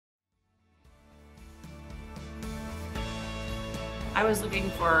I was looking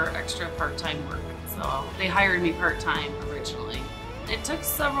for extra part-time work, so they hired me part-time originally. It took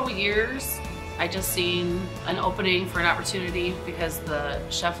several years. I just seen an opening for an opportunity because the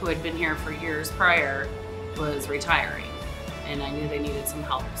chef who had been here for years prior was retiring, and I knew they needed some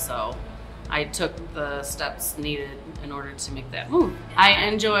help, so I took the steps needed in order to make that move. I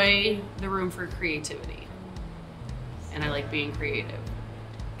enjoy the room for creativity, and I like being creative.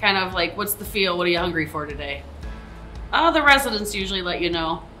 Kind of like, what's the feel? What are you hungry for today? The residents usually let you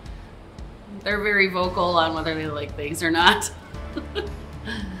know. They're very vocal on whether they like things or not.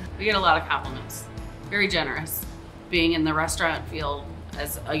 We get a lot of compliments. Very generous. Being in the restaurant field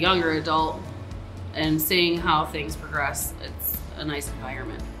as a younger adult and seeing how things progress, it's a nice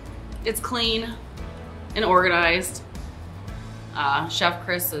environment. It's clean and organized. Chef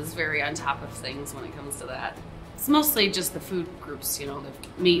Chris is very on top of things when it comes to that. It's mostly just the food groups, you know,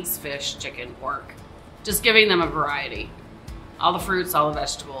 the meats, fish, chicken, pork. Just giving them a variety. All the fruits, all the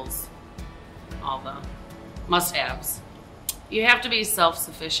vegetables, all the must-haves. You have to be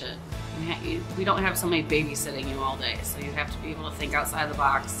self-sufficient. We don't have somebody babysitting you all day, so you have to be able to think outside the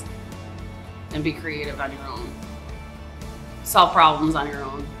box and be creative on your own. Solve problems on your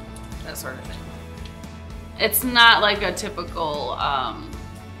own, that sort of thing. It's not like a typical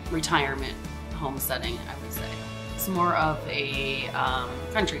retirement home setting, I would say. It's more of a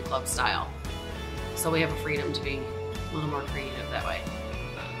country club style. So we have a freedom to be a little more creative that way.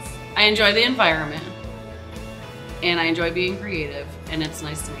 I enjoy the environment, and I enjoy being creative, and it's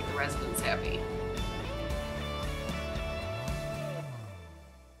nice to make the residents happy.